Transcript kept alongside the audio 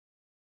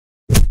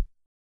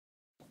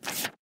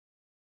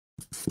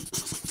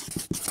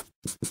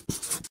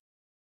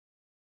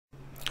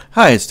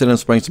Hi, it's Denham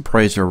Springs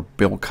appraiser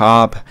Bill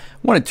Cobb.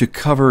 Wanted to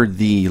cover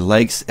the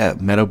Lakes at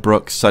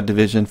Meadowbrook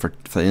subdivision for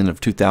the end of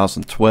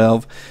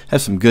 2012.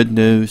 Have some good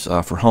news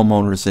for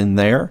homeowners in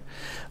there.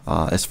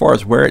 As far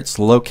as where it's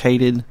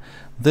located,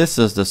 this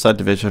is the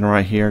subdivision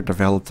right here,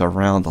 developed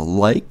around the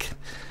lake.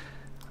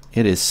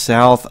 It is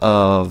south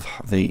of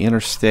the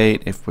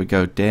interstate. If we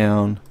go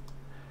down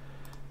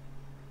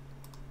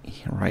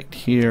right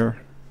here,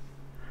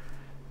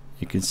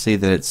 you can see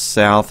that it's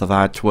south of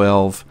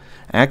I-12.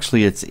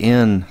 Actually, it's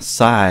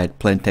inside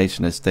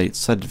Plantation Estate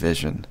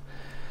subdivision.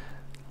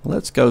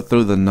 Let's go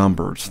through the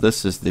numbers.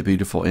 This is the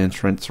beautiful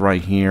entrance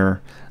right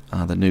here,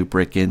 the new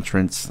brick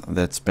entrance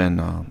that's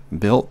been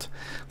built.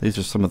 These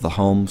are some of the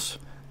homes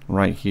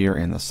right here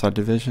in the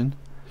subdivision.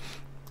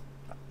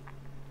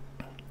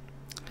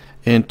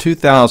 In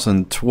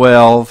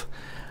 2012,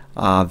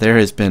 there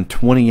has been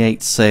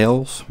 28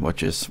 sales,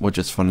 which is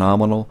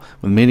phenomenal,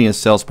 with median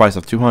sales price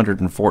of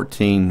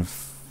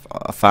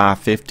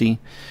 $214,550.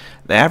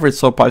 The average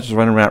sold price is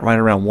right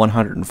around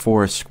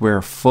 104 a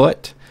square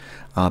foot.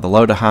 The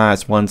low to high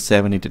is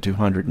 170 to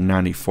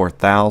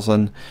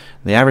 294,000.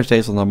 The average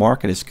days on the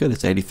market is good.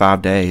 It's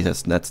 85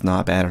 days. That's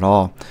not bad at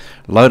all.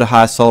 Low to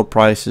high sold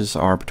prices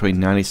are between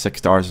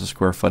 $96 a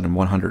square foot and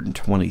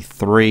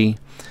 123.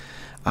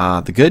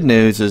 The good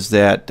news is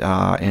that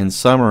in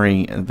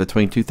summary,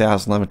 between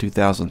 2011 and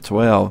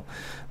 2012,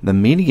 the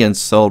median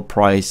sold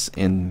price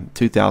in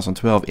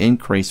 2012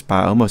 increased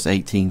by almost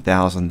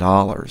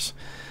 $18,000.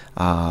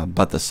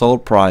 But the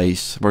sold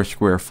price per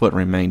square foot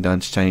remained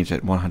unchanged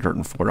at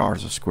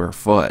 $104 a square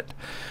foot.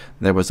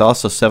 There was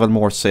also 7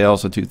 more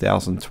sales in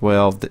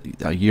 2012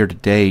 year to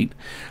date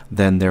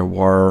than there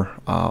were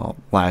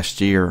last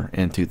year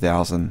in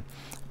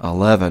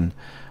 2011.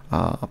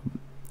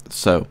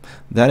 So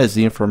that is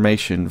the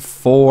information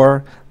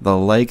for the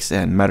Lakes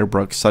at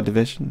Meadowbrook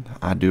subdivision.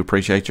 I do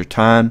appreciate your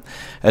time.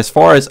 As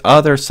far as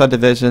other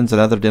subdivisions and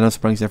other Denham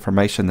Springs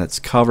information that's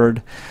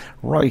covered,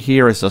 right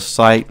here is a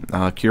site,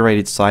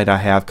 curated site I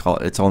have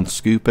called, it's on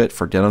Scoop.it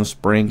for Denham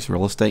Springs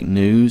real estate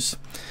news.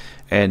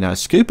 And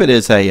Scoop.it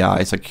is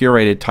it's a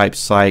curated type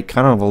site,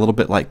 kind of a little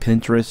bit like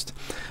Pinterest,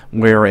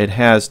 where it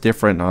has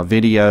different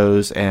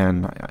videos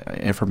and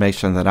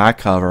information that I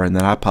cover and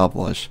that I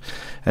publish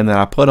and that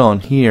I put on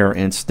here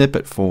in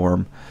snippet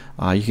form.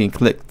 You can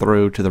click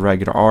through to the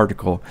regular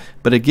article,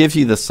 but it gives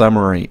you the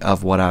summary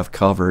of what I've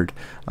covered,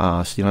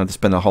 so you don't have to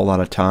spend a whole lot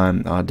of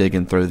time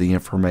digging through the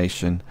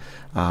information.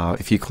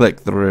 If you click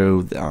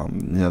through,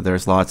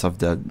 there's lots of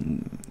the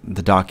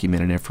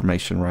documented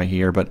information right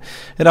here, but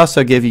it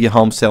also gives you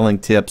home selling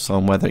tips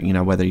on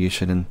whether you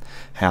should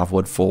have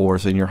wood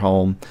floors in your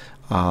home.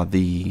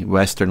 The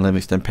Western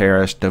Livingston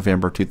Parish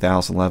November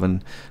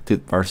 2011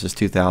 versus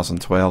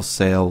 2012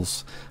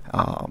 sales,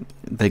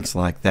 things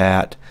like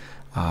that.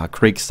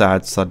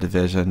 Creekside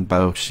subdivision,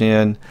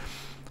 Baton,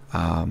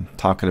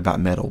 talking about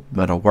metal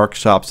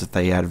workshops if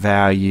they add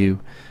value.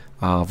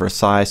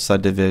 Versailles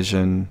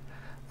subdivision,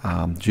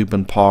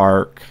 Jubin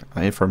Park,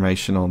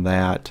 information on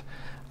that.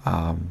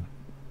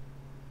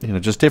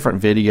 Just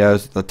different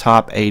videos. The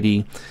top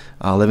 80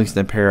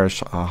 Livingston Parish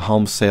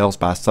home sales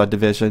by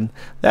subdivision.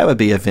 That would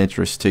be of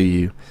interest to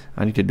you.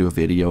 I need to do a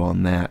video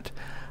on that.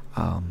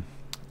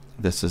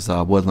 This is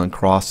Woodland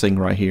Crossing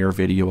right here,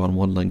 video on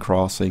Woodland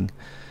Crossing.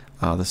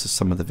 This is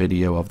some of the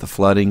video of the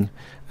flooding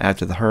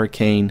after the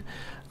hurricane.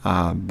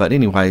 But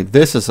anyway,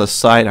 this is a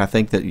site I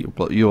think that you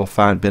will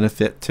find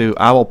benefit to.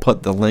 I will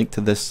put the link to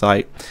this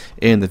site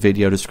in the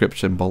video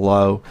description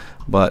below,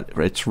 but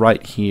it's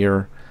right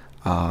here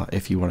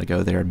if you want to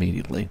go there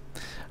immediately.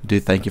 I do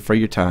thank you for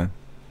your time.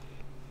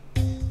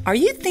 Are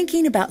you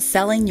thinking about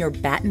selling your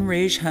Baton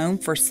Rouge home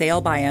for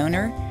sale by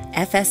owner,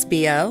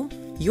 FSBO?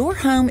 Your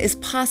home is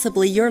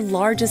possibly your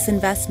largest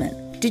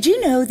investment. Did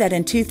you know that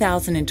in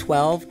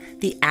 2012,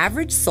 the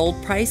average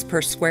sold price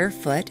per square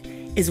foot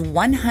is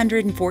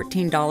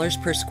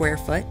 $114 per square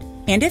foot?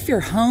 And if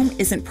your home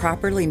isn't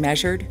properly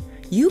measured,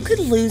 you could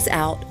lose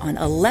out on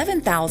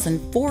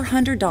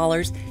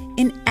 $11,400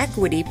 in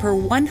equity per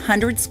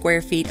 100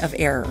 square feet of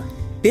error.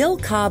 Bill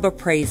Cobb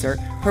Appraiser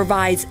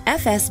provides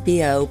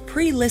FSBO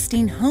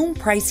pre-listing home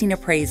pricing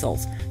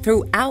appraisals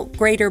throughout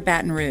Greater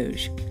Baton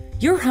Rouge.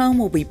 Your home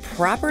will be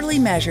properly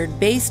measured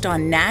based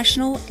on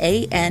national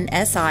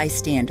ANSI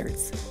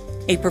standards.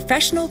 A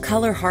professional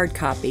color hard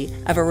copy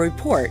of a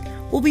report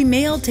will be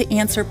mailed to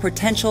answer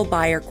potential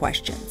buyer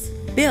questions.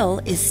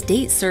 Bill is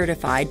state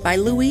certified by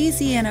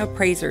Louisiana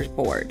Appraisers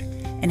Board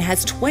and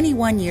has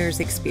 21 years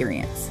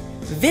experience.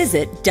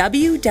 Visit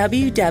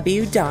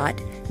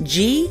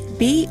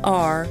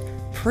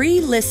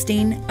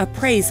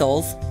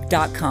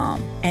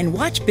www.GBRPrelistingappraisals.com and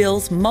watch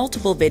Bill's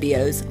multiple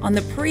videos on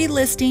the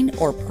pre-listing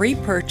or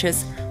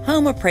pre-purchase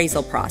home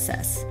appraisal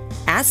process.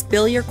 Ask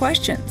Bill your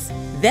questions,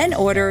 then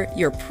order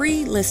your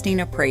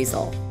pre-listing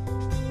appraisal.